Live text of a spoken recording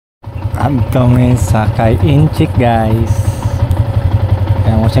Ag kami sa kay Inchik guys.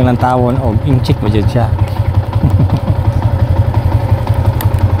 Kaya mo siyang lantawon o Inchik mo dyan siya.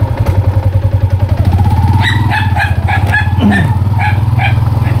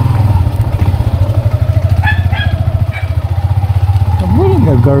 Kamu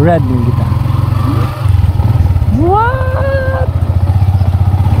nag-red din kita. What?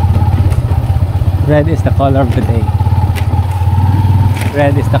 Red is the color of the day.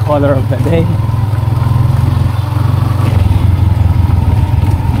 Red is the color of the day.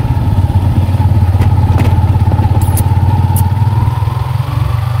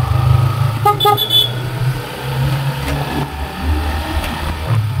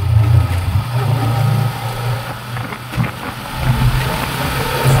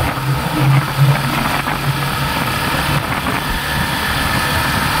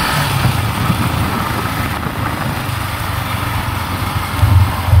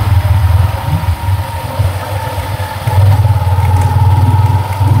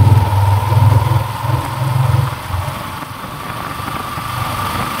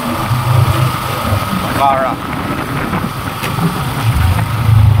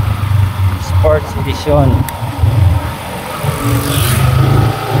 Sports Edition.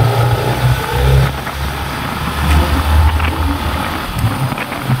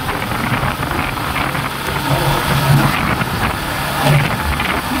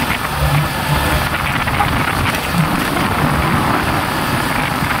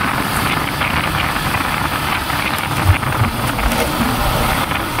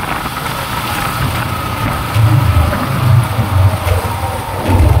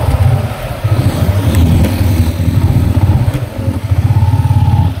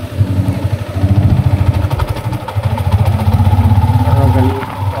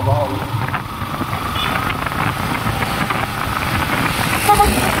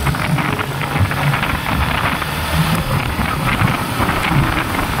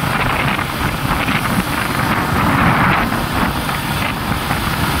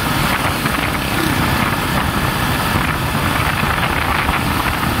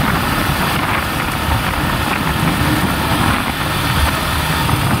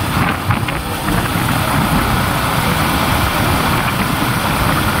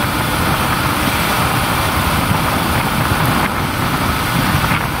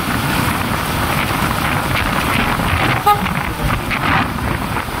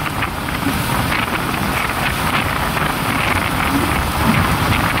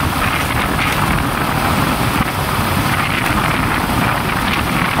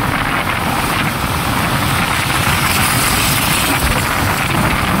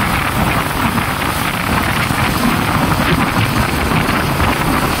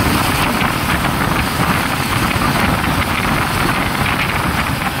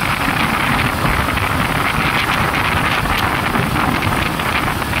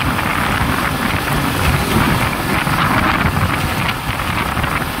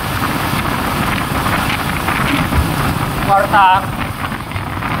 Kwarta.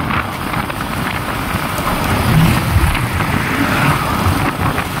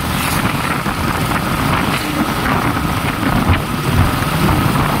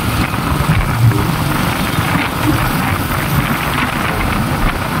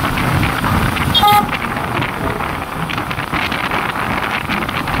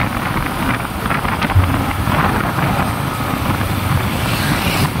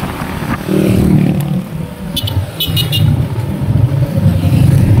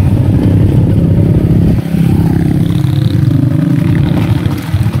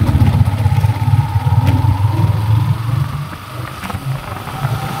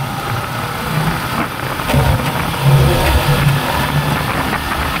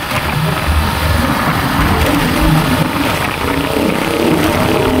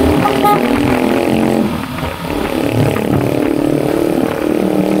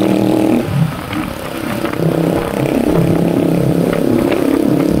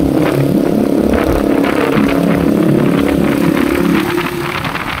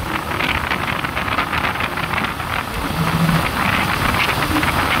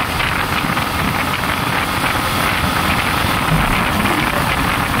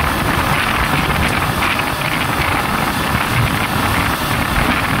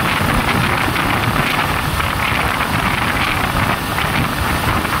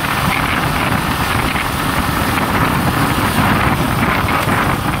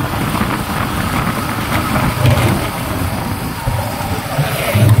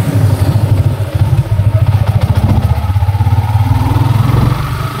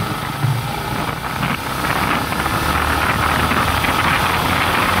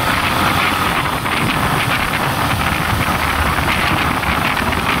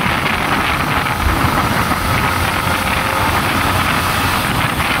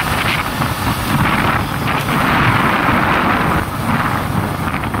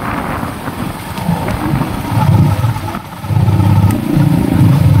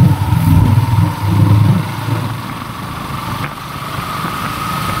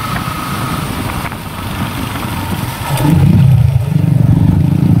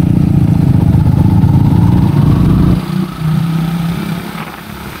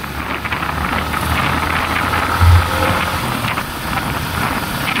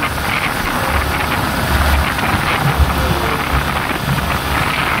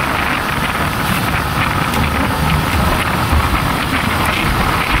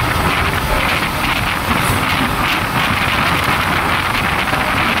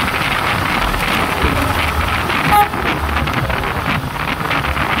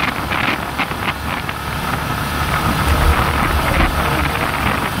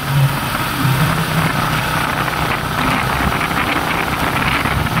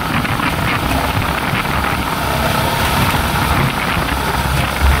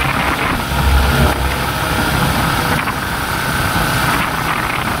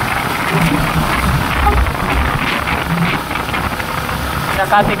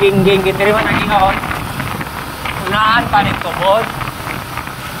 Sila katigingging kitiri man naging ako. Unahan pa rin tubod.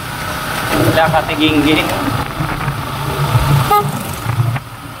 Sila katigingging.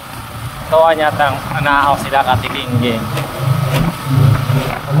 Tawa niya tang anaaw sila katigingging.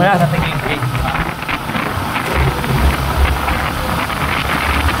 Umaya sa tigingging.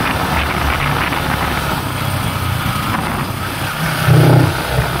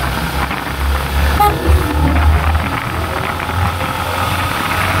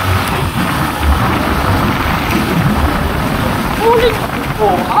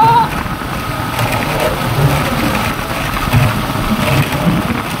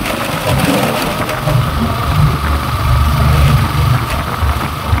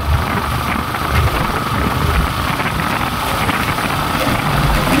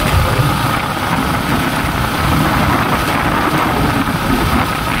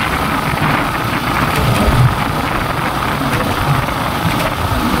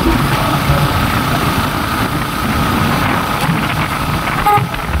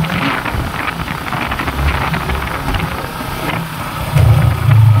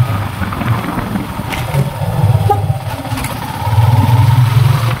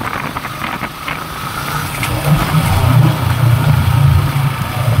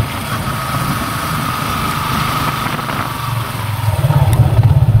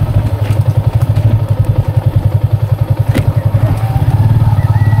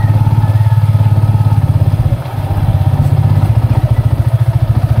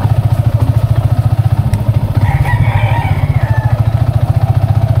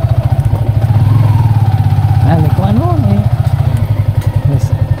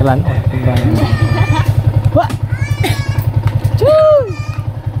 Kalan wah, cuy.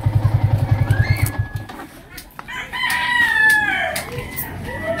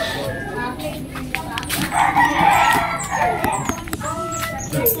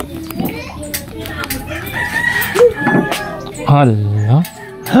 Allah.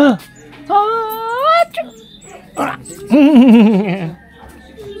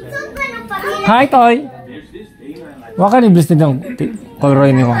 Hi, Toy. Waka ni blis nitong color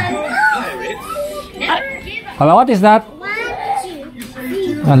ini ko. Hello, what is that?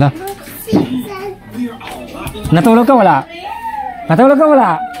 Hala. Natulog ka wala? Natulog ka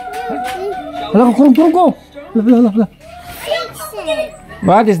wala? Hala, kurung ko.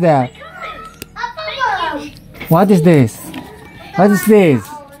 What is that? What is this? What is this?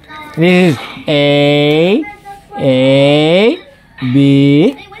 This is A, B.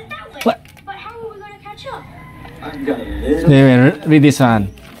 What? Read this one.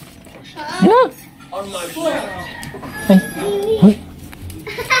 Yeah. Hey.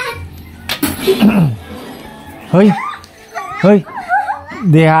 Hoy. Hoy.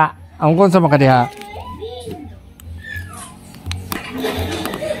 Diha. Ang kon sa maka diha.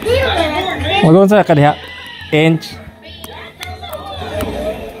 Ang sa ka diha. Inch.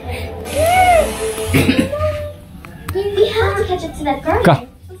 Ka.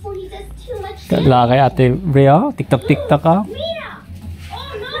 Kala kay ate Brey, oh. TikTok ah.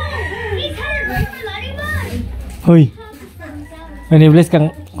 Hoy. Manibles kang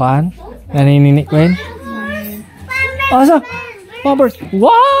kuan? Nanininik ko yun? Asa? Pampers.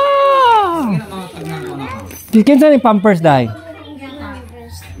 Wow! Kinsa ni pampers day?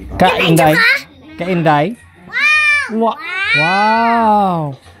 Kainday. Kainday. Wow!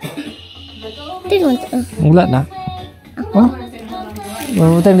 Wow! Wala na. Oh.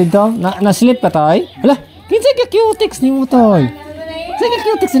 Mabutan dito. Na-slip ka toy? Wala. Kinsa ka cutex ni mo toy? Kinsa ka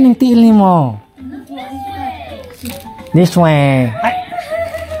cutex ning tiil ni mo? This way. Ay.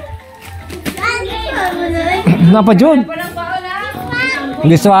 Napa Jun?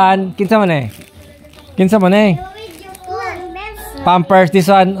 This one. Kinsa man eh? Kinsa man eh? Pampers.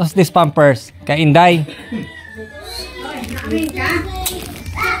 This one. What's this pampers? Kainday.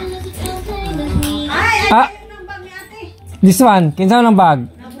 Ah. This one. Kinsa man ang bag?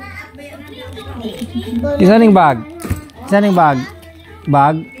 Kinsa ning bag? Kinsa ning bag?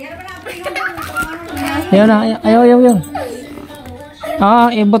 Bag. Ayaw na, ayaw.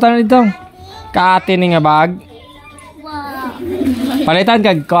 Ah, ibutan na dito. Kaati ni nga bag. Palitan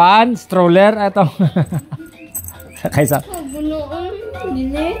kag kuan, stroller ato. Kaysa.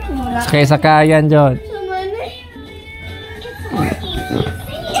 Kaysa kayan jod.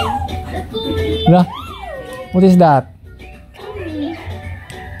 Wala. What is that?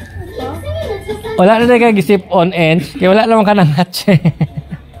 Wala na kay gisip on edge. Kaya wala naman ka nang hatch.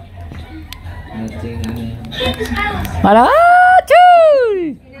 Wala!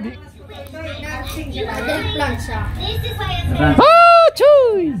 Chuy! Ah!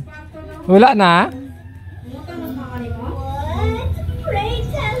 Chuy! Wala na?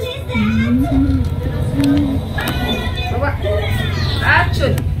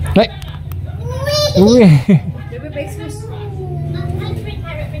 Should. Ay. Uy.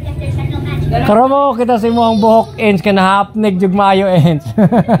 Karo mo kita si mo ang buhok ends ka na hapnig jug maayo ends.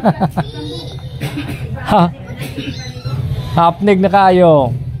 Ha. Hapnig na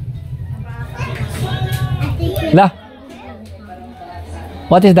kayo. La.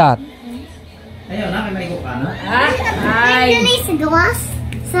 What is that? Ayaw na, may maigok ka, no? Ay. Sa gawas?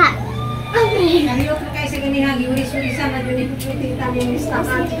 Sa... Nahiyok na kayo sa ganihang. Iulis-ulisan na dun ito tayo yung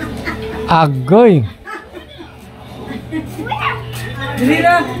listahan. Agoy. Dili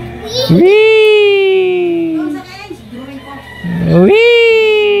na. Wee.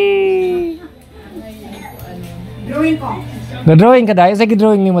 Wee. Drawing ko. Ga-drawing ka dai? Sige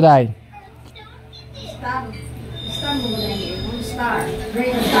drawing ni mo dai. Star. Star mo na yun. Star.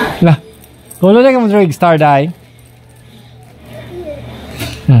 Drawing star. Lah. Kulo na ka mo drawing star dai.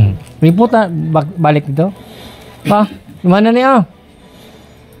 Ripot na balik dito. Pa, lumana niya.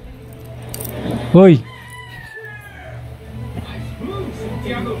 Hoy.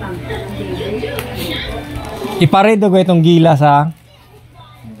 Iparedo ko itong gilas ha.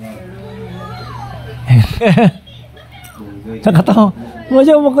 Nakatawa.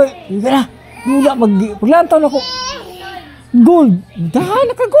 Madya mo ko. Gala. Gula. Maglantaw ako. Gold. Dahan.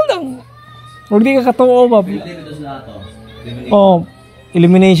 Naka-gold ang. Huwag di ka katuo ba? Oh.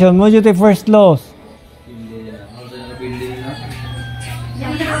 Elimination. Mo dito first loss.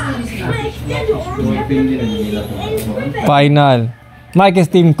 Final. Mike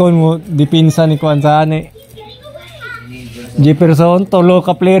Steam Con mo. Dipinsa ni Kuan Sane. Jefferson. Tolo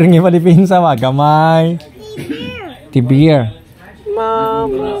ka player nga madipinsa. Magamay. Tibir.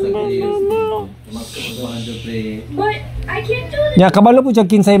 Nya kabalo po siya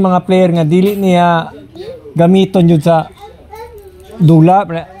kinsay mga player nga dili niya gamiton jud sa dula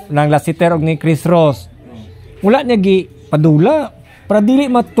nang lasiter og ni Chris Ross. Wala niya gi padula para dili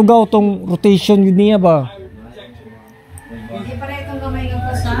matugaw tong rotation yun niya ba. Hindi pa rin itong gamay ng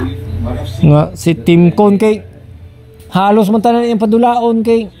posa. Nga si Tim Cone kay halos man tanan iyang padulaon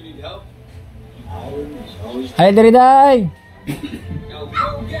kay ay diri day.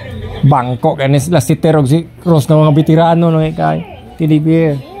 Bangko kanis lasiter og si Ross nga mga veterano no kay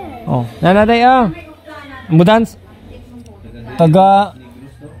TDB. Oh, nanaday ah. Mudans taga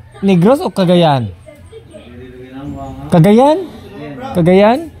Negros o Cagayan? Cagayan?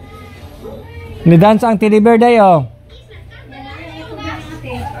 Cagayan? Ni-dance ang teddy bear dayo.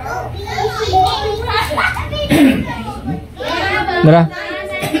 Dara.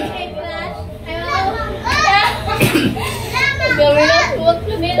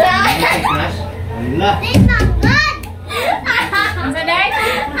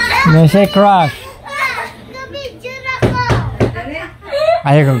 Nasa crush.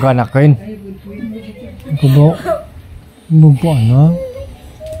 Ayaw kang kanakin. Kubo. Bubo ano?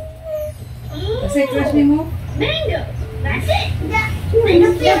 Kasi crush ni mo?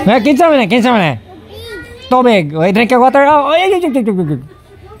 Kinsa mo na? Tubig. Wait, drink ka water. Oh, ay.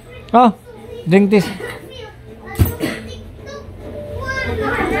 Oh, drink this.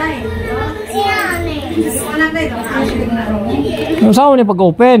 Ano saan mo na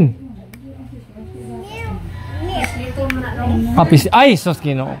pag-open? Papis. Ay, sos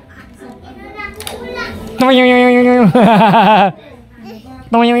kino.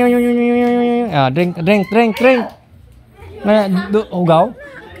 Ah, drink. Ugaw?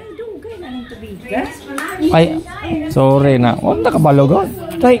 Ay, sorry na. Huwag na kabalo ko.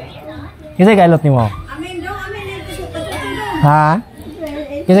 Tay, kasi galot ni mo. Ha?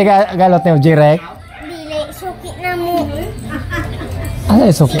 Kasi galot ni mo, Jirek? Dili, suki na mo. Ano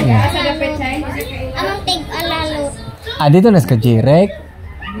yung suki mo? Anong tig-alalot? Ah, dito na sa Jirek?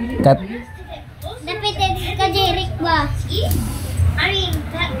 Kat... Dapat ka Jeric ba?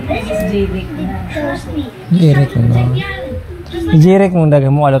 Jirek mo na. Jirek mo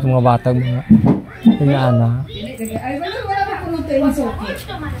daga mo alot mga batag mga. Yung ana. Ay, wala pa kung ito yung suki.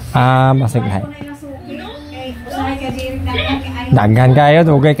 Ah, basig lahat. Usahay ka din, Daghan kayo,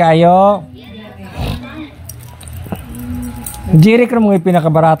 dugay kayo. Jirek ra mo yung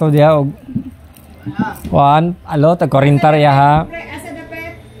pinakabarato diha og Juan, alo, tag-40 ya ha.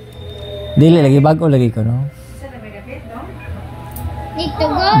 Dili lagi bago lagi ko no. Dito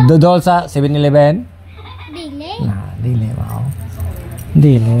go? Dodol sa 7-Eleven? Dili. Nah, dili wow.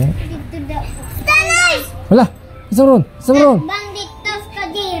 Dili. Dito daw. Tanay! Wala, isa ron. Bang dito ka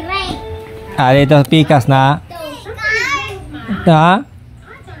Jeric. Ah, dito pikas na. Ha?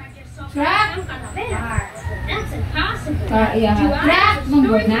 iya.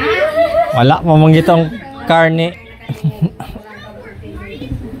 Manggot na. Wala mo manggitong karne.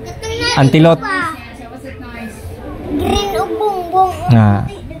 Antilot. Green o bongbong o Na.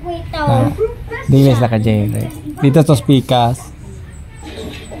 Ito. Dilis na ka Jerry. Dito to speakers.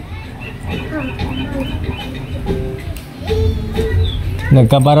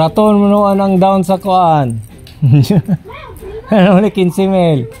 Nagkabaraton mo noon ang down sa kuan. Ano ulit 15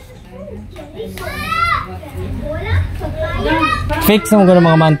 mil. Fix mo ko ng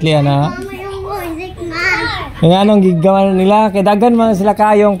mga monthly ana. Kaya anong gigawa nila? Kaya dagan man sila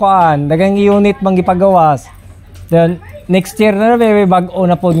kayong kuan. Dagang unit mang gipagawas. Then next year na may bag-o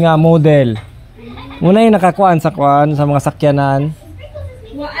na po nga model. Muna yung nakakuan sa kuan sa mga sakyanan.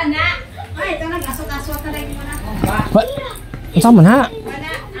 Wa ana. Ay, tanang aso-aso talay mo na. Ba? Sama na.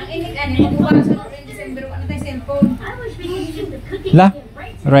 Ana, ang inig ani magbuwa sa December ano tay cellphone. La.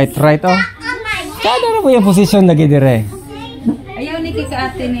 Right oh. Kada na po yung position lagi dire. Ayaw ni kika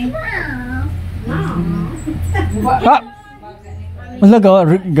ate ni. Ha. Wala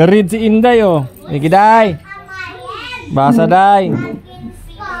garid si Inday oh. Iki day. Basa day.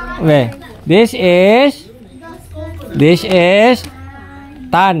 We. This is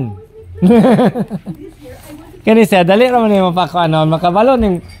tan. Kani siya dali ra man ni mapakaano makabalo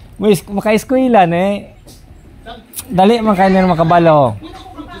ning maka-eskwelahan eh. Dali man kanya makabalo.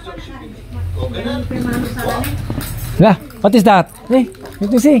 Lah, what is that? Hey,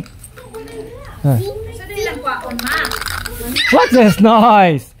 you see? What's this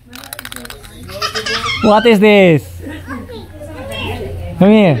noise? What is this?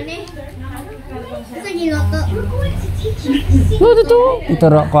 Come here. Ito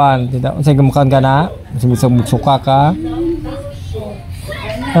ro kuan, tidak unsay gumukan ka na? Bisa suka ka.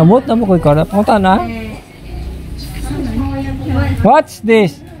 Namot na mo koy ka. Punta na. What's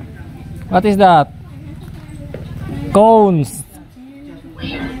this? What is that? Cones.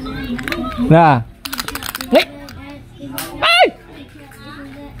 Nah. Hey. Ay!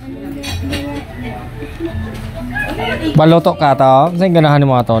 Baloto ka to? Saan ganahan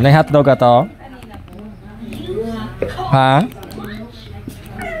mo to? Nay hotdog ka to? Ha?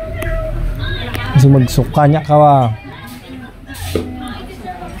 Kasi magsuka niya ka wa.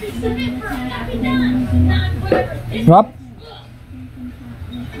 Wap?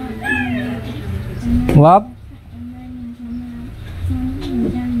 Wap?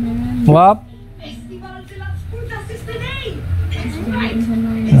 Wap?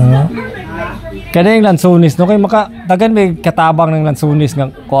 Kaya yung lansunis no? Kaya dagan may katabang ng lansunis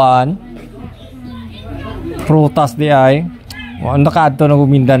ng kuan. Prutas di ay. Ang nakaadto na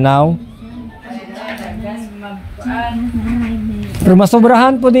Mindanao. Pero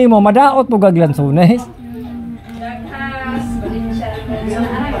masobrahan po di mo, madaot po gaglansunis.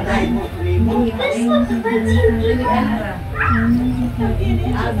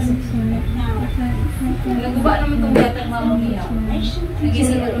 Naguba naman itong yatag mamamiya.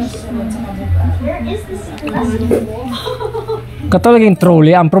 Nagising ako sa mabuka. Katulad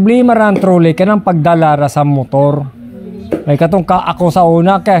trolley, ang problema ran trolley kanang pagdala ra sa motor. Ay katong ka ako sa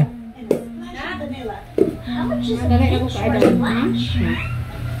una kay.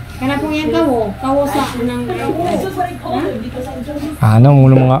 Kana pong yan kawo sa nang Ano mo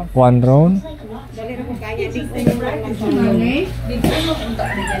mga kuan ron? dali ra ko kaya dito yung lang sa nani. Dito mo punta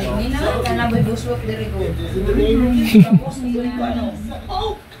ari kanina kana boy buswak diri ko. Tapos ni ano.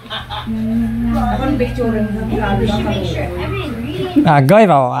 Akong picture ng lalo ka. Goy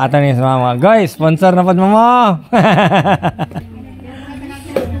pa ata ni sa mama. Goy, sponsor na pod mo mo.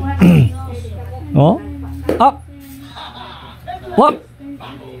 Oh? Up. Wap.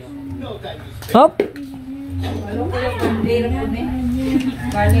 Up.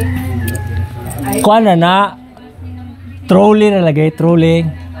 Kuan na trolley na lagay, trolley.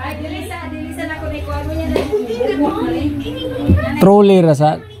 Ay dilisa na ko ni ko mo niya. Trolley ra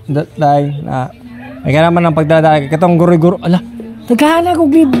sa dai na. Ay ka naman ang pagdadala katong guro-guro. Ala, tagana ko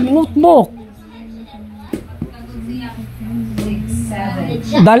notebook.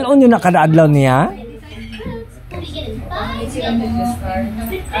 Dalon yun na kada adlaw niya.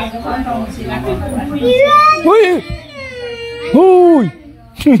 Huy! Huy!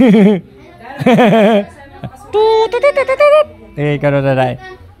 Kano na dai.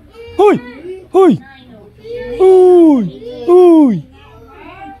 Huy! Huy! Huy! Huy!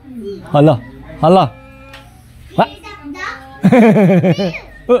 Hala! Hala! Ha?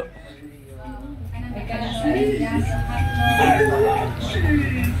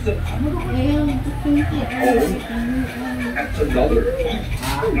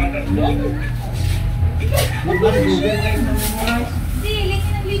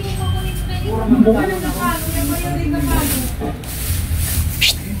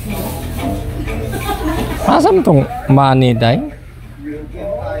 Asam tong money day?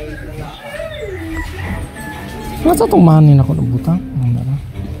 Masa tong money na ko nabutang?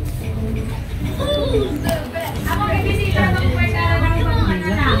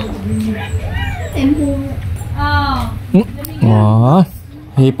 Oh,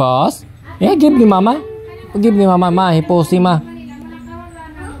 hipos? Yeah, give ni mama. Give ni mama, ma. Hipos si ma.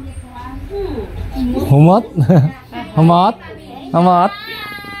 Humot? Humot? Humot?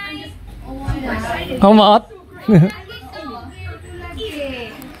 Humot?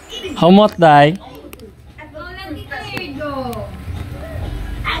 Humot, day.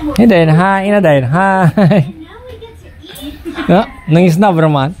 Ini day ha, ini day ha. Nangis na,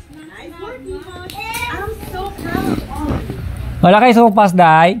 Brahman. Wala kayo supas,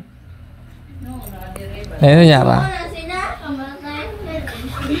 day. Ano niya ba?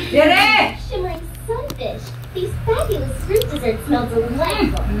 Dire!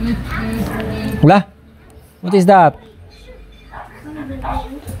 Wala. What is that?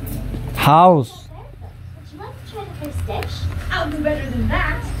 House.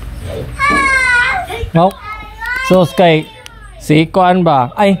 No. So, kay si Kuan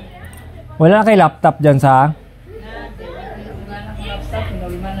ba? Ay, wala na kay laptop dyan sa?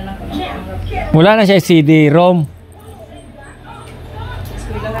 Wala na siya CD-ROM.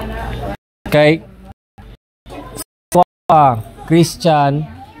 Kay Christian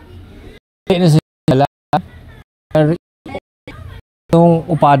na sila itong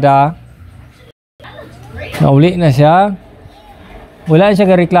upada nauli na siya, wala na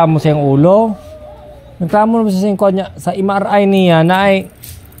siya reklamo sa yung ulo, reklamo naman siya sa MRI niya na ay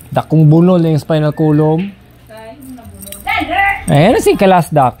dakong bunol yung spinal column. Ayan si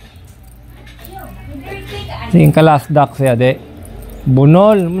kalasdak, si kalasdak siya de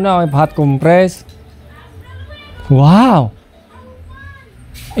bunol muna may hot compress. Wow,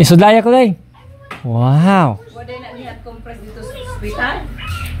 isudlaya ko day. Wow, Wala na ni hot compress dito sa hospital.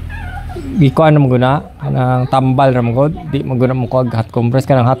 di ko ano maguna kanang tambal ra magod, di maguna mo ko hot compress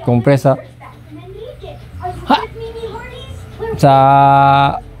kanang hot compress ha sa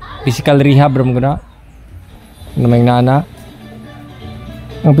physical rehab ra maguna namay nana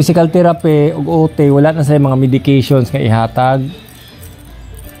ang physical therapy ug OT wala na sa mga medications nga ihatag,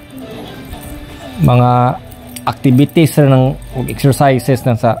 mga activities ra ng ug exercises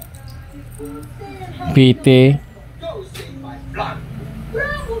na sa PT.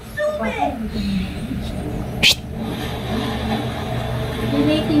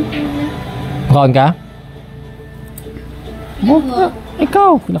 Kaon ka? Buka.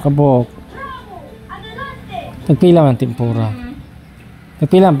 Ikaw, pinakabok. Tagpila man tempura.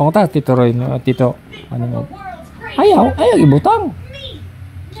 Tagpila, panguta, Tito Roy. Tito, ano mo? Ayaw ibutang.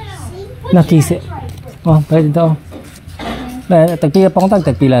 Nakisi. Oh, pwede ito. Tagpila, panguta,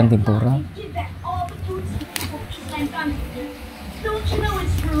 tagpila ang tempura.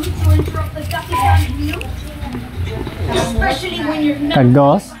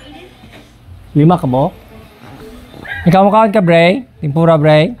 Kagdos? 5 ka mo? Ikaw mo kaon ka, Brey? Tempura,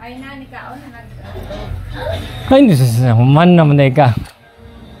 Brey? Ay na ni kaon na nag. Ay, hindi sa human naman na ka.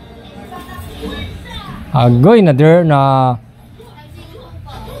 Agoy na der na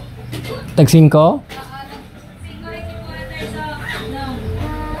tag 5? 5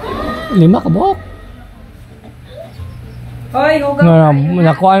 ka mo? Hoy, hugaw.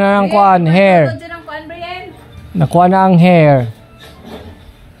 Nakuha na ng kuan, hair. Nakuha na ang hair.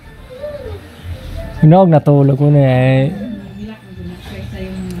 Hinog, natulog ko na eh.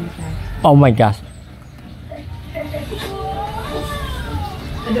 Oh my gosh.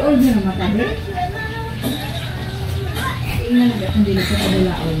 Adool na naman tayo. Tingnan na ang dili ko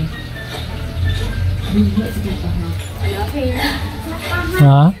padalaon.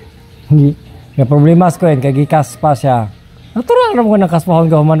 Ha? Nga problema ko yun, kay gikas pa siya. Natural naman ko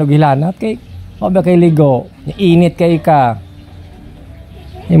nakaspahon ka human og hilanat kay oba kay ligo. Init kay ka.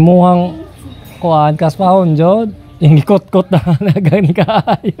 Imuhang kuan kaspahon jod. Yung ikot-kot na nagani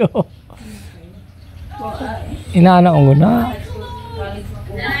kaayo. Inaana ko na.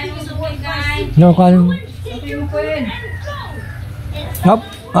 No kuan. Hop,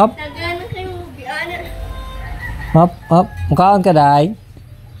 hop. Hop, hop. Mukaan ka day.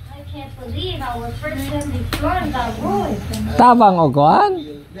 Tabang og kuan.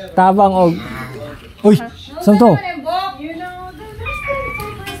 Tabang og. Uy, saan to?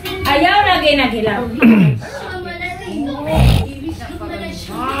 Ayaw lagi nagilaw.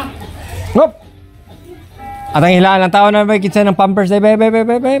 Hop. At ang hilaan ng tao na may kitsa ng pampers.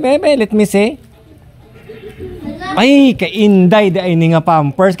 Bebe, let me see. Ay, kay Inday di ay nga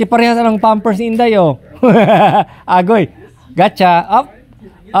pampers. Kay parehas ng pampers ni Inday oh. Agoy. Gotcha. Up.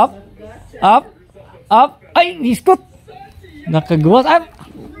 Up. Up. Up. Ay, hiskot. Nakaguwas. Up.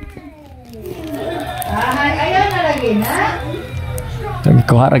 Ayaw na lagi na.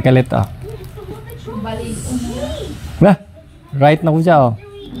 Nagkuha rin kalit ah. Nah, right na ko siya oh.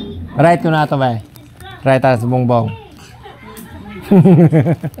 Right ko na ito ba eh. Right as bongbong.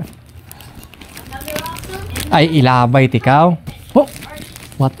 Ay, ilabay tikaw. Oh,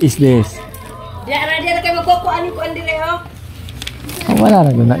 what is this? Dia kayo magkukuan ko andire oh. Oh, wala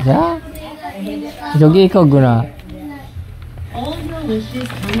na guna siya. Jogi ikaw guna.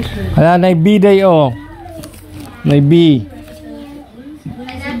 Wala na B day oh. Na B.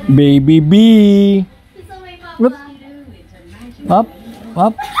 Baby B. Up. Up.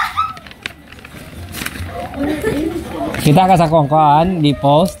 Up. Kita ka sa kuan di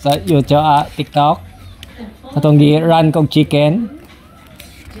post sa YouTube TikTok. Atong gi-run kog chicken.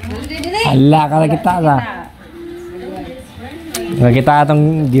 Ala ka kita sa. Kita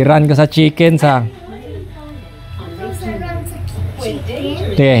atong gi-run ko sa chicken sa.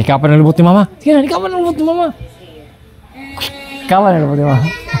 Teh, kapan nalubot ni mama? Sige na, kapan nalubot ni mama? Kapan nalubot ni mama?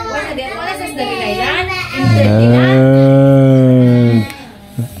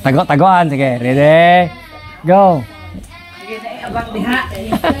 Tago-tagoan, sige. Ready? Go! Abang diha.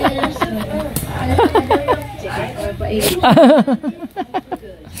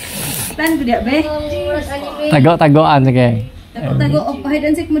 Tan ko dia be. Tago-tagoan, sige. Tago og hide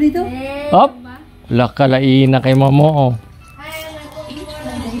and seek mo dito. Hop! Lakalain na kay mamo, oh.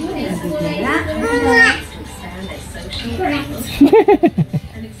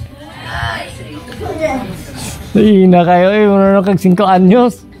 Naina kayo, eh. Muna na kag 5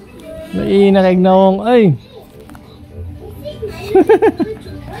 anyos. Naina kay nawong, ay.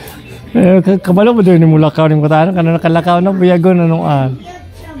 Kabalo mo doon yung mulakaw ng kutahan. Kana nakalakaw na, buyagon na nung an.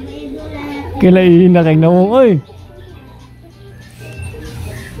 Kailain na kay nawong, ay.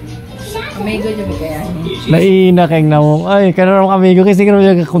 Amigo niyo kaya. Naina kay nawong, ay. Kana nung amigo, kasi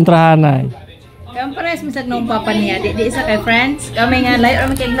kaya yung kakontrahan ay. Kampares misag nung papa niya, di isa kay friends. Kami nga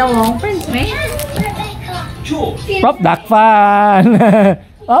layo ra kay nawong friends me. Hop, dakpan.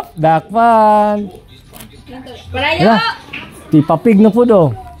 Hop, dakpan. Parayo. Di papig na po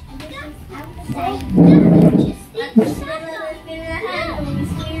do.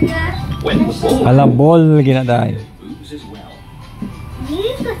 Ala ball ginaday.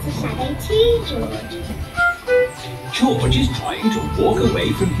 You've got a shadow too, George. George is trying to walk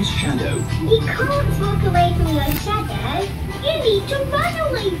away from his shadow. You can't walk away from your shadow. You need to run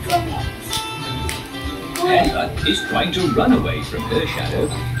away from it. Ella is trying to run away from her shadow.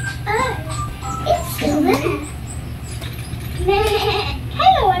 Oh, it's still there.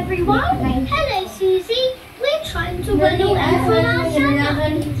 Hello, everyone. Hello, Susie. We're trying to run away from our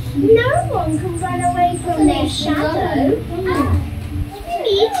shadow. No one can run away from their shadow. You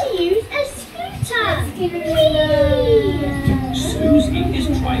need to use a scooter. Susie is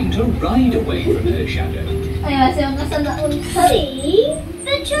trying to ride away from her shadow. See?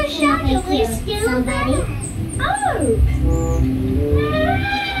 But your shadow is still there. Oh.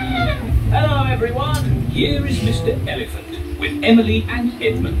 Hello, everyone. Here is Mr. Elephant with Emily and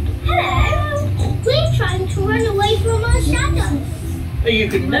Edmund. Hello. We're trying to run away from our shadows. You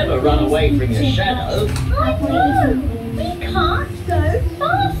can never run away from your shadow. I know. We can't go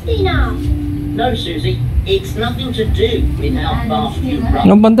fast enough. No, Susie. It's nothing to do with how fast you run.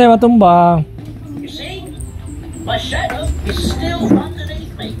 Anong bantay matumba? You see? My shadow is still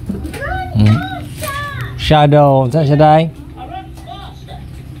underneath me. Run faster. Shadow. Saan siya day? I run faster.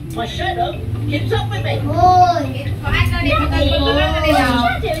 My shadow keeps up with me.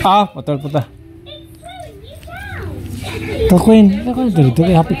 Ah, putol puta. It's slowing you down. Kakuin. Kakuin. Dito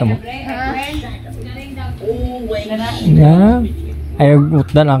kay hapit mo. Always. Ya. Ayaw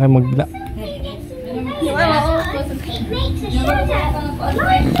mutdan ang kay magla. It makes a shadow.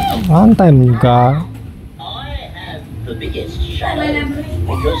 Like this. Ang time ka. I have the biggest shadow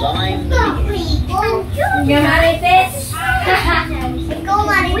because I'm the biggest. Go,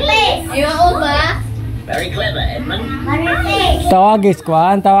 Marites. Very clever, Edmund. Marites. Tawagis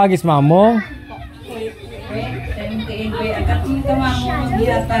kuan, tawagis mamo. Akat ni ka mamo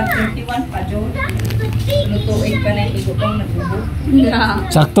gihata 21 pa jud. Lutuin ka na igo pang nagbubo.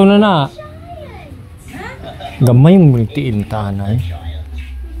 Sakto na na. Gamay mo tiin tanay.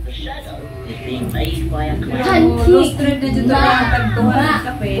 The shadow is being made by a cloud. Roasted na jud ang tagtuhan ng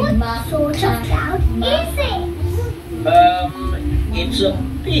kape. What sort of cloud is it? It's a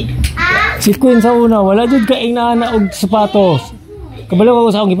big. Si Queen sa una, wala jud ka inaana og sapatos. Kabalo ko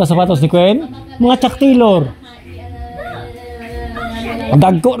sa akong ipasapatos ni Queen. Mga Chuck Taylor. Ang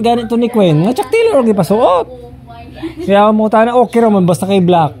dagko ganito ni Queen. Mga Chuck Taylor ang ipasuot. Kaya mo tana okay ra man basta kay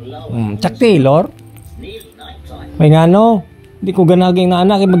black. Chuck Taylor. May ngano, di ko ganaging na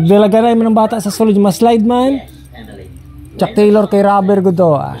anak, magdalaga na man ng bata sa sulod, ma-slide man. Chuck Taylor kay rubber ko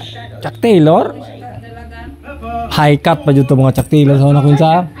to. Chuck Taylor? High cut pa dito mga Chuck Taylor. So,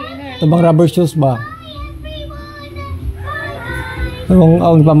 nakunsa? Ito bang rubber shoes ba?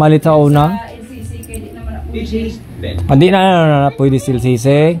 Ang pamalit sa una. Sa LCC kay di naman ako. It is then Pwede na pwede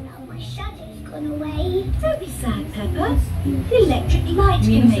silsisi. Our shadow's gone away. Don't be sad, Peppa. The electric light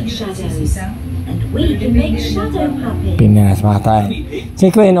can make shadows. And we can make shadow puppets. Pinas matay. Si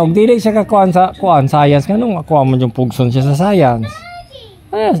Queen, og dili siya kakuan sa science kanong ako mo yung pugson siya sa science.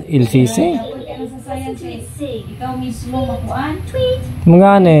 LCC. Kapag ano sa science eh, ikaw mismo makuan.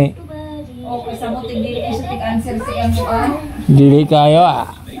 Mga ni O kay sa mo tigdili siya tig-answer sa iyang kuan. dili kayo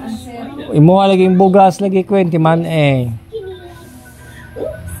Answer. imo laging bugas lagi Queen man eh.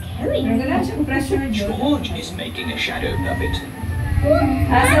 Nagana siya kung pressure jud. George is making a shadow puppet.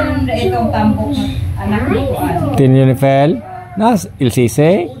 Asa nung na itong tambok ng anak ni kuan. Tinilifel. Nas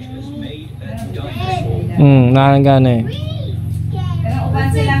LCC. Gani. Kanang uban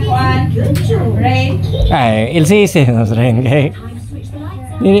silang kuan. Brey. Ay, LCC nas rin kay.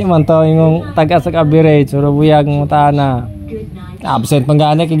 Dili man to yung taga sa kabirate suro buyag mo tana. Absent man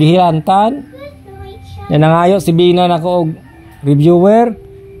gani kay gihilantan. Yan ang ayo si Bina nako og reviewer.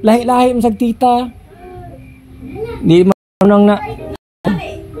 Lahi-lahi man sag tita. Di man nang na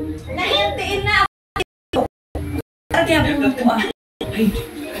Naintiin na ako. Kaya po kuan.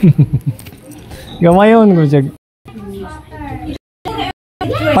 gamayon ko siya.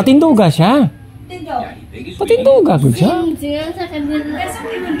 Patinduga siya. Tindo. Patinduga ko siya. Kasi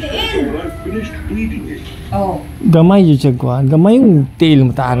tiil. Oh. Gamay yun siya kuhan. Gamay yung tiil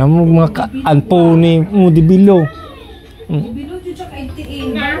mo taana mo mga anpo ni mo dibilo. Bilo jud siya kay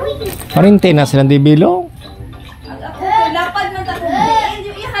tiil. Parinte na silang dibilo. Ako lapad man ta ko. Tiil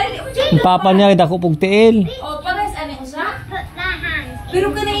yung ihali mo dyan. Ang papa niya dako pug tiil. Oh, pares ani ko sa. Pero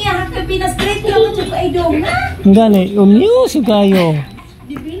kanaya hakay pina-straight ka mo jud kay dong na. Ang gani, umyos yung kayo.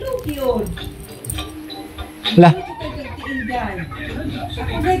 Di bilog yun. Lah, Ito kay tiil dyan.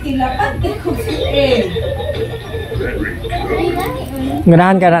 Ako kay kilapad kay ko sa tiil.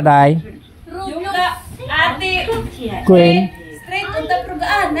 nganahan ka na day. Yung ka ate Queen. straight unta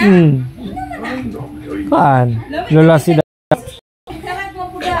progaan na. Kuhan. Lulasidad. Karat mo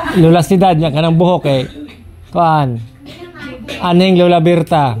progaan. Lulasidad niya kanang buhok eh. Kuhan. Aning Lola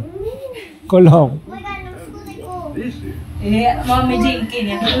Berta. Kulong. Mami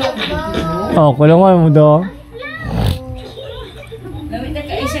Jinkin yan. Oh, kulong mo do. Lamit na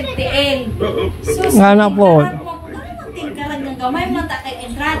kay isang tiil. Sus, Nga na po. tingkaran ng gamay mata kay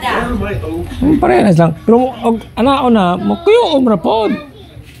entrada. Parehas lang. Pero anao na, makuyo umra po.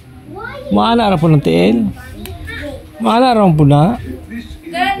 Maana ra po ng tiil. Maana ra po na.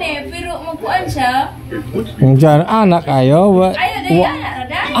 Gani, pero magkuan siya. Yung dyan, anak kayo. Ayaw na yan,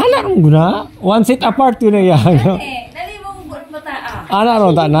 rada. Anak ron guna. One seat apart yun na yan. Dali mo buot mata ah. Anak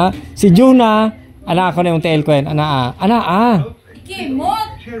ron ta na. Si Juna, anak ko na yung tiil ko yun. Anak Ikimot.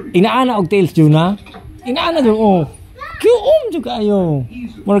 Inaana og tails Juna. Inaana dun oh. Kium jud kayo.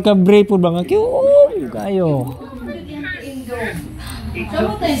 Mura ka Brey po ba nga kium jud kayo.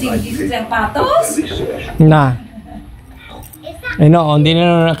 Kamu tayo sige sa patos? Na. Ay no, hindi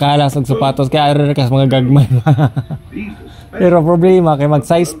na nakalas og sapatos kaya ara ka sa mga gagmay. Pero problema kay mag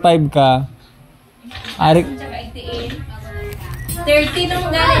size 5 ka. Ari 30 nung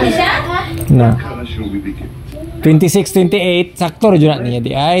gani na siya? na. 26, 28, sakto rin na niya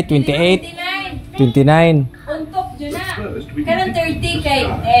di ay 28, 29. Untok dyan na. Kanang 30 kay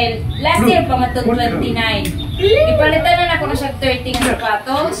last year pa matong 29. Ipalitan na ako na siya 30 nga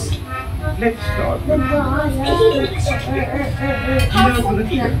sapatos.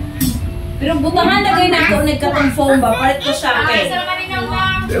 Pero butangan na kayo na ako nagkatong phone ba? Palit ko Shopee.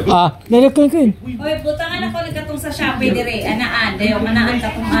 Nalakay. Oy, butangan ako nagkatong sa Shopee dire. Anaan, dayo manaan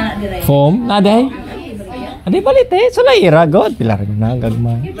katong anak dire. Foam, naday. Adi palit eh, sulay iragod pila rin na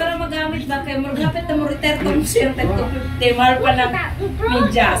gagmay. Para magamit ba kay mo gapit na mo return kung siya tagto 50 mal pa ng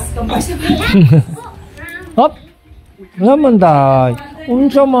medyas kung pa sa Hop. Naman day.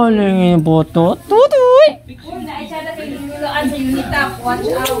 Unsa man yung photo? Tutoy. Before na isa na kay lulaan sa Unitap, watch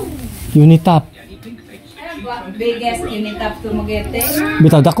out. Unitap. Biggest Unitap to magete.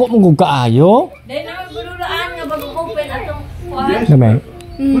 Bitaw dako mong kaayo. Dahil naman lulaan nga bago open atong kuha. Gamay.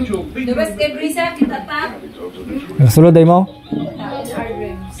 Dubas kay Brisa kita tap. Sulod day mo?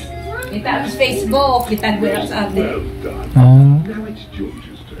 Kita ang Facebook, kita gawin sa atin. Ah.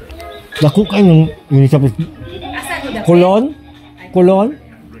 Dako kayo yung Unitap. Asa ni dapat? Kulon?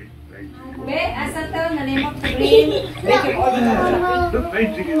 Be, asa to nalimot sa green. Be, kay order mo sa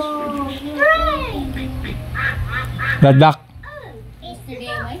Dadak.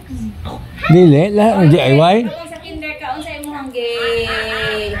 Dili, lahat ng DIY. Kung sa kinder ka, unsa imo ang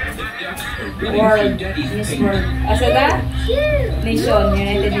World, Miss World. Asa da? Nation,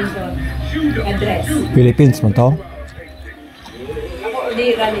 United Nation. Address. Philippines mo to?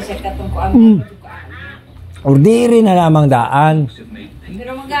 Di rali siya katong kuan. Ordiri na lamang daan.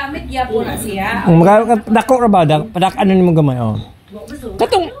 Pero magamit gyapon na siya. Dako ra ba? Padak ano ni mo gamay oh.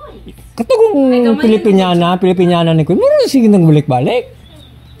 Katong Pilipiniana ni ko. Meron sige nang balik-balik.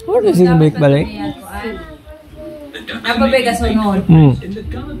 Meron sige balik-balik. Apa ba ka sunod? Yung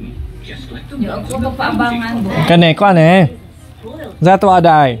ako papaabangan mo. Kane ko ane. Sa to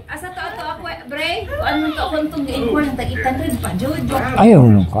aday. Asa to ako Brey? Ano to ako tong gi-import ng tag-800 pa jojo. Ayaw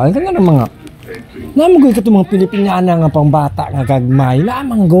no. Kaya nga ng mga namang gud katong mga Pilipiniana nga pangbata nga gagmay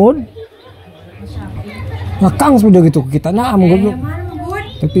lamang god. Nakang sa dito kita na among god.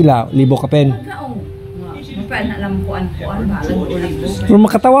 Pila libo ka pen. Pa na lang kuan balang ulibo. Pero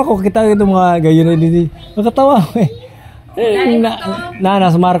makatawa ko kita itong mga gayon na dito. Makatawa ko eh. Na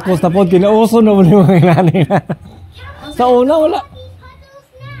sa Marcos na po kinauso na mo yung mga nanay na. Sa una wala.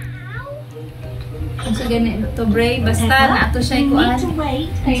 So ganito to Brey basta na ato siya kuan.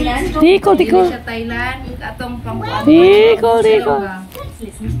 Tiko. Siya Thailand atong pangkuan. Tiko.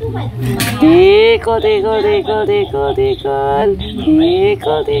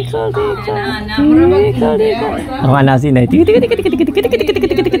 Ang anak sinay.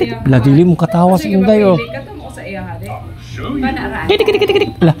 Ladili mo katawa sa inday oh.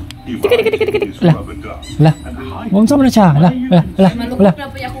 Lah. Wala sa mana siya. Lah. Malukot na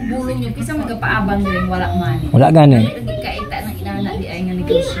po ako bulong niya kisa magapaabang din wala man. Wala gani. Kaita ng inana di ay nga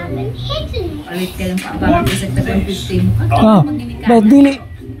negosyo. Palit ka ng paabang sa tagong 15. Ba't dili?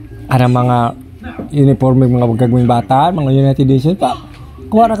 Ara mga uniforme mga gagawing bata, mga United Nations pa.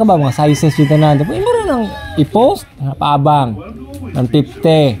 Kuha na ka ba mga sizes dito na? Imo ra nang i-post paabang ng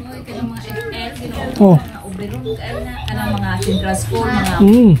 50. Oh. Kanang mga central school mga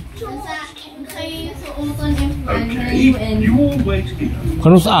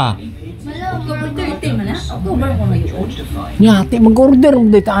Kano sa? October ko na yun. Nyati mag-order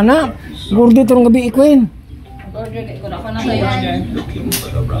mo dito anak. Mag-order ito ng gabi ikwin. Order ko na ako na kayo.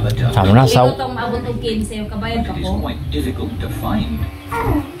 Sama na sa. Ikaw itong maabot ng 15 yung kabayan ka ko.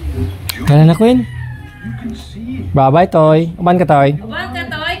 Kaya na Queen? Bye-bye Toy. Uban ka Toy. Uban ka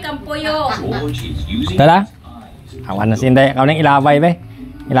Toy, kampuyo. Tala? Awan na sinday. Kau nang ilabay be.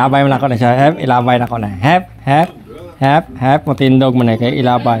 Ilabay mo na ako na siya. Hep, ilabay na ako na. Hep. Matindog mo na kay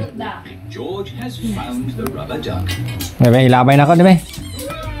ilabay. George has found the rubber duck. Bebe, ilabay na ako na be.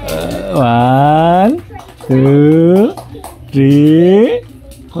 1, 2, 3,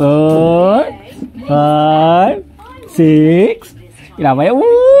 4, 5, 6. Ilabay.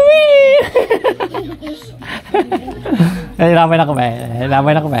 Uy! Ilabay na ako be.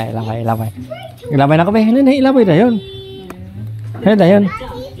 Ilabay na ako be. Ilabay na ako be. Ilabay na yun. Ano na yun?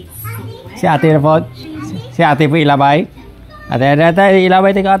 Si ate na po. Si ate po ilabay. Ate,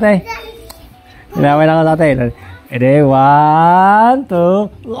 ilabay tayo ate. Ilabay na ako sa ate. Ede, 1, 2.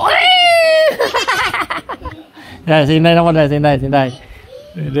 Sinday na po na. Sinday.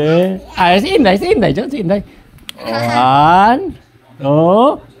 Ede. Ay, si Inday. Diyan, si Inday. 1,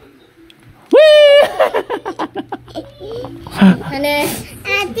 2. Wee!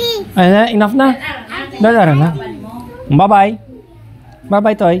 Ano, enough na. Dala na. Bye-bye.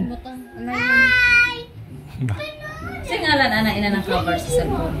 Bye-bye, Toy. Sa ngalan, anak ina ng cover sa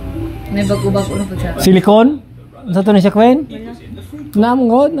cellphone. May bago-bago na po siya. Silikon? Sa ito na siya, Queen?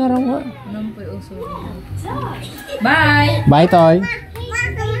 Namngod, narangod. Bye! Bye, Toy.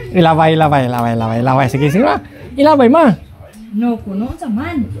 Ilabay. Sige, ma. Ilabay, ma. No, kuno,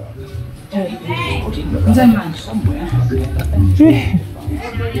 zaman. Zaman.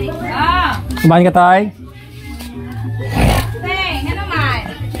 Kumain ka, Toy?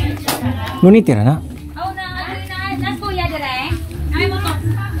 Ngunit tira na.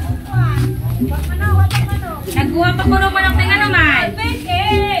 Nagkuha pa ko naman ang tinga naman.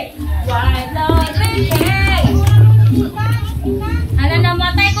 Hala,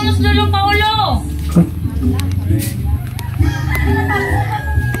 namatay ko ng lulong paulo.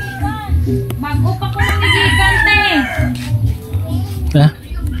 Bago pa ko ng gigante. Ha?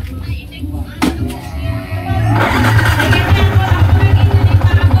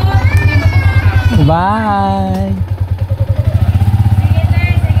 Bye.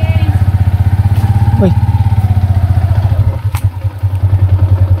 Uy.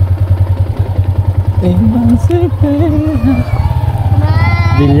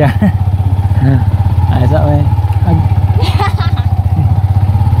 Bilya. Ay sa way.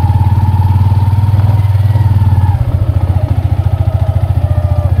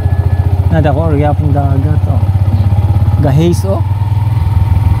 Nada ko orya pong dagat oh. Gahis oh.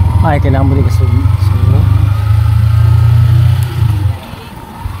 Ay kailangan mo din kasi.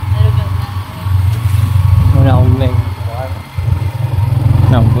 Muna akong leg.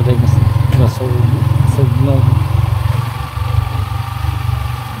 Nang buday mas sugnog.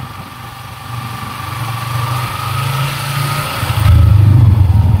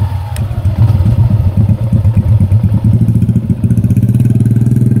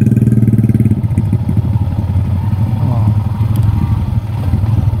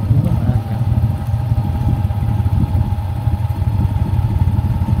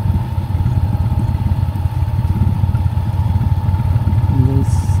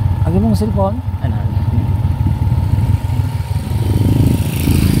 Lagi mong cellphone? Ano?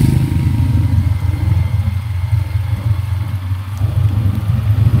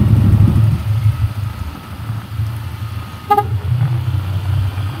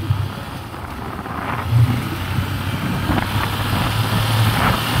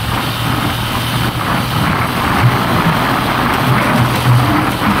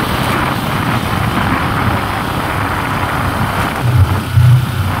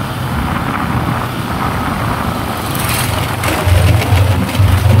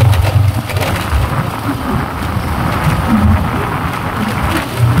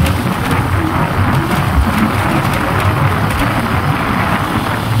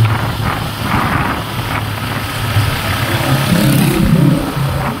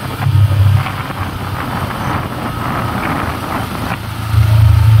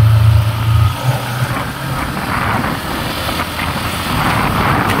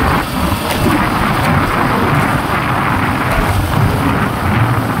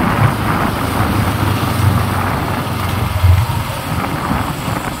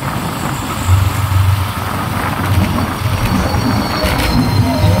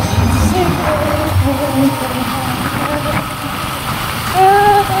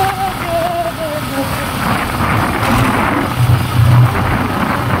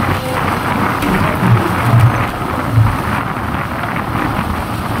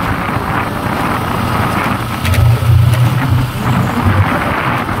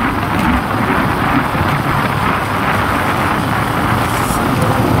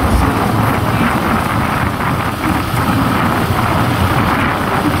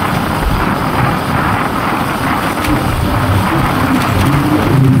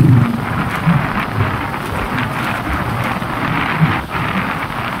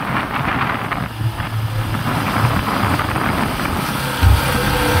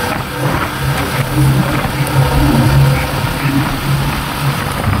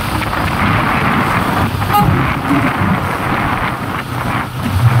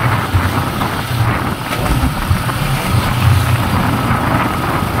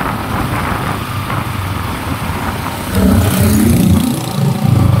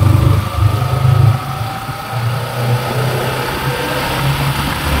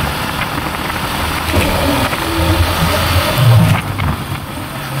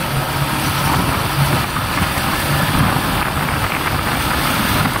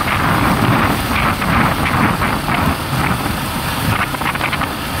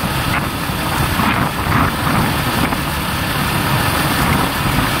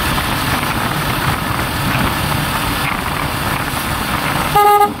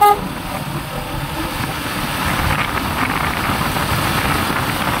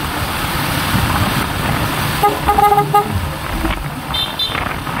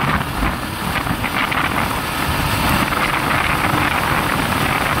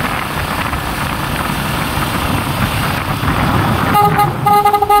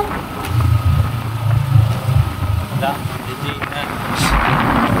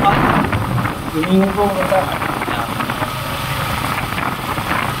 Tingin ko ito.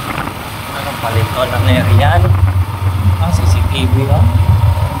 Anong palito ng neriyan? Ang CCTV ba?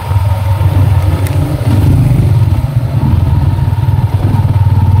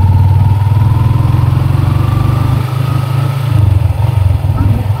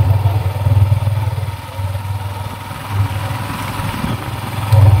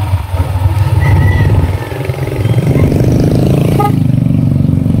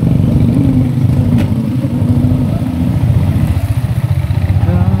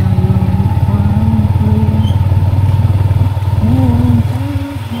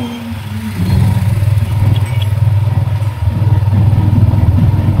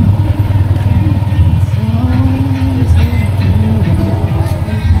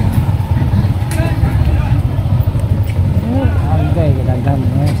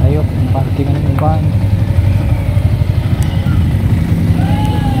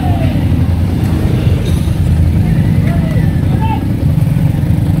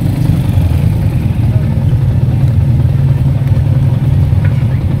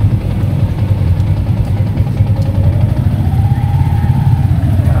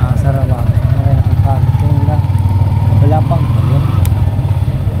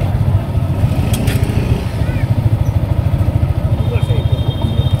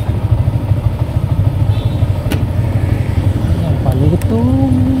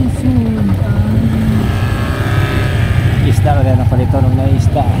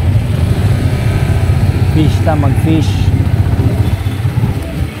 Fish ta, mag-fish.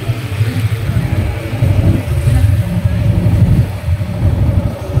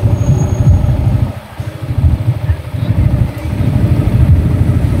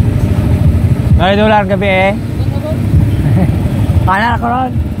 Ay, dolar gabi eh. Kana ako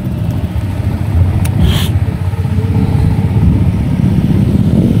ron.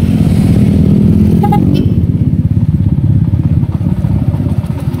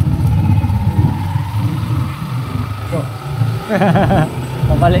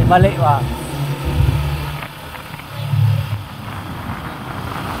 Balik-balik wa.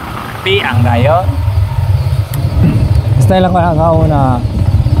 Piang dayo. Style lang ko na kauna.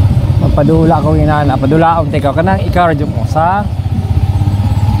 Magpadula ko inana, padula ang teka kanang ikaw radyo mo sa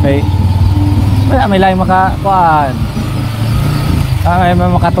may lain makakuan. Ay may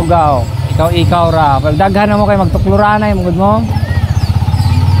makatugaw. Ikaw ra. Pag daghan mo kay magtukluranay mugod mo.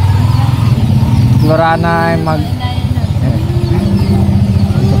 Tukluranay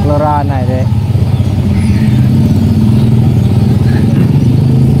tukluranay de.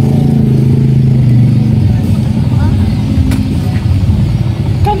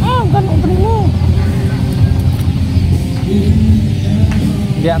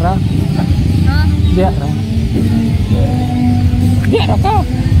 Biara. Biara. Biara ka.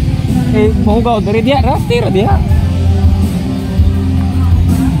 Mahugaw dari biara, tira dia.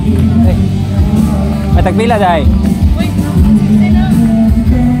 Matag pila dai.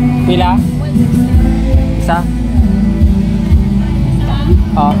 Pila? Isa?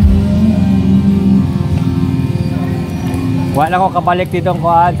 Oh. Wala ko kabalik dito ang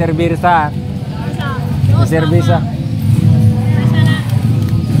kuhaan, serbirsa. Serbirsa.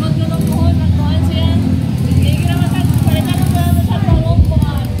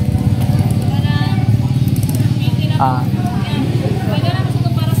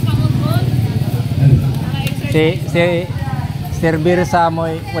 Si servir sa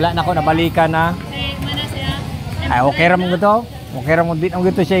mo'y wala na ako nabalikan na. Ay okay ra mo gito. Okay ra mo din ang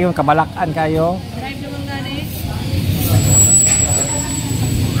gito siya yung kabalakan kayo.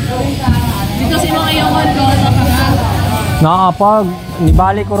 Dito si mga iyawan ko sa pagkak. Naapag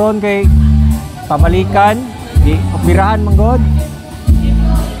nibalik ko ron kay pabalikan, di operahan man god.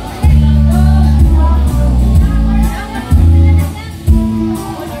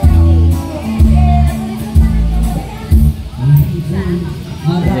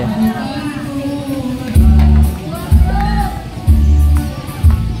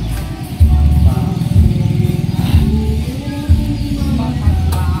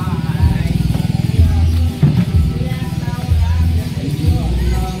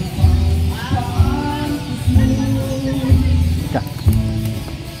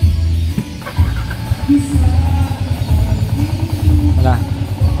 Wala.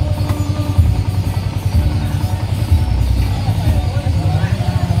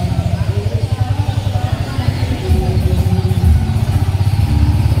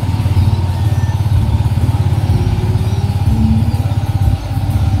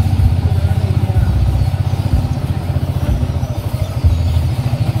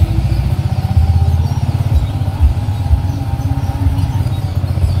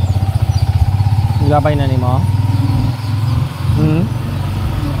 Gabay na ni mo?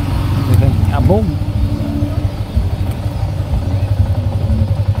 Abog.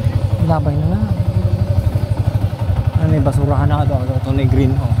 Gabay na na. Ano yung basurahan na ito? Ito na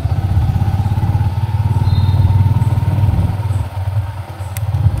green oh.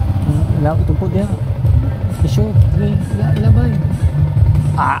 Ito po diya. Isyo. Ilabay.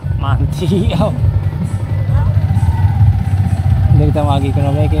 Mantiyaw. Hindi kita magi ko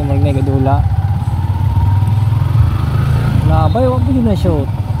na may kayo marag negadula. Labay, wag mo yun na shoot.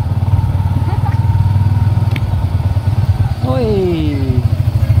 Oy.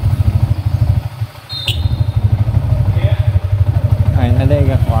 Ay, naday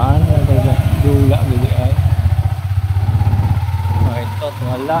ka kuan, naday ka dula gili ay. Ay, tot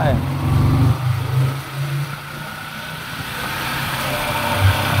wala eh.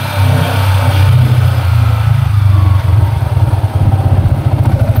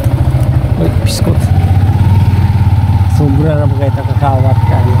 Oy, biskot. Sobra na mga ito kakawat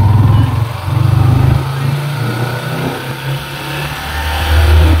kayo.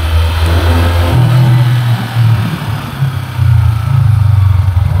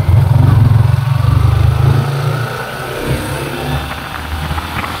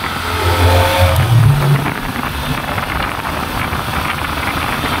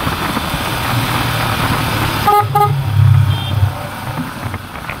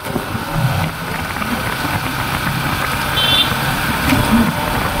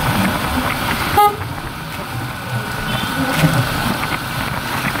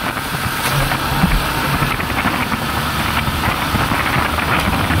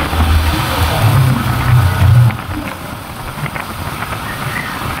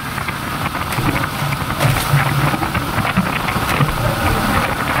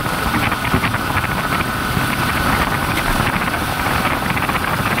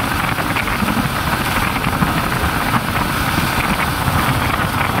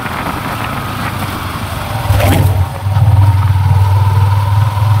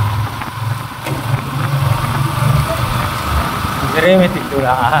 Dire may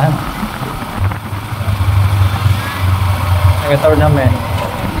tigdulaan. Nag-tournament.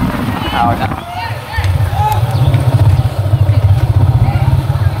 Wala.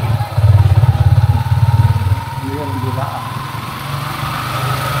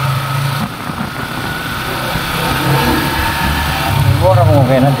 Siguro mo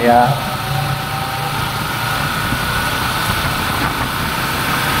kaya na diya.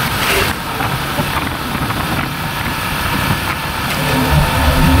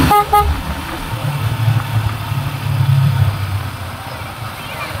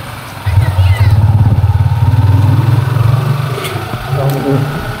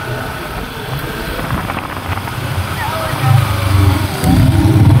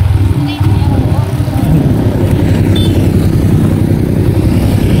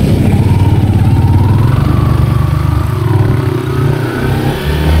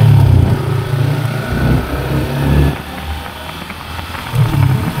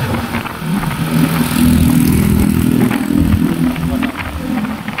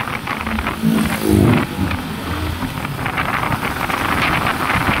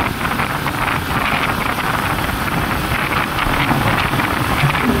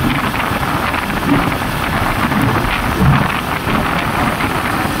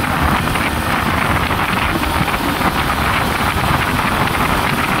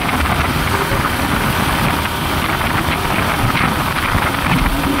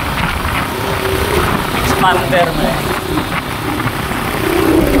 Expander mo eh.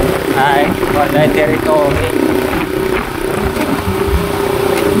 Ay, wala territory.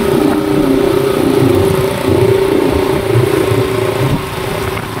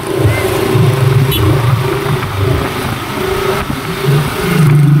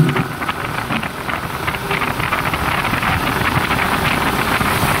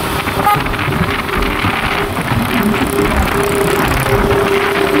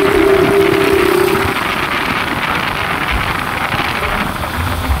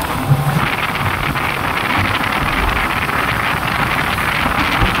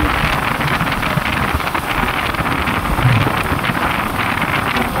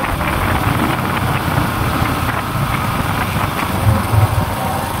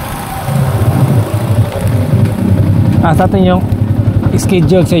 Sa atin yung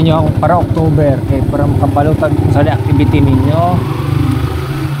schedule sa inyo para October para makabalutan sa activity ninyo.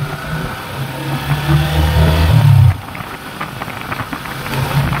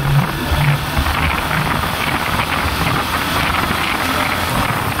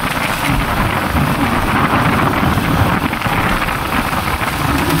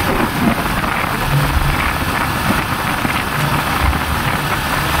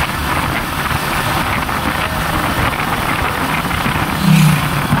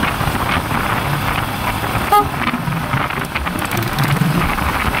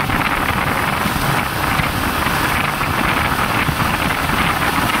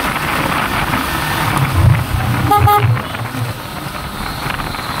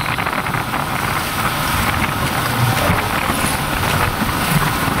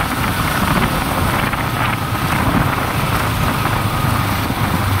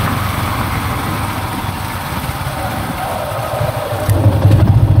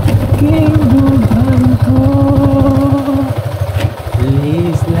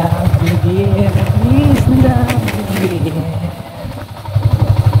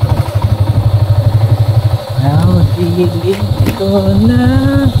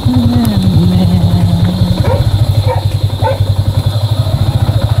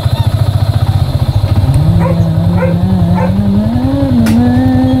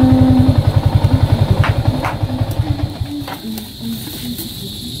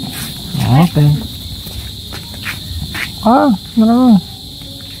 Okay. Meron.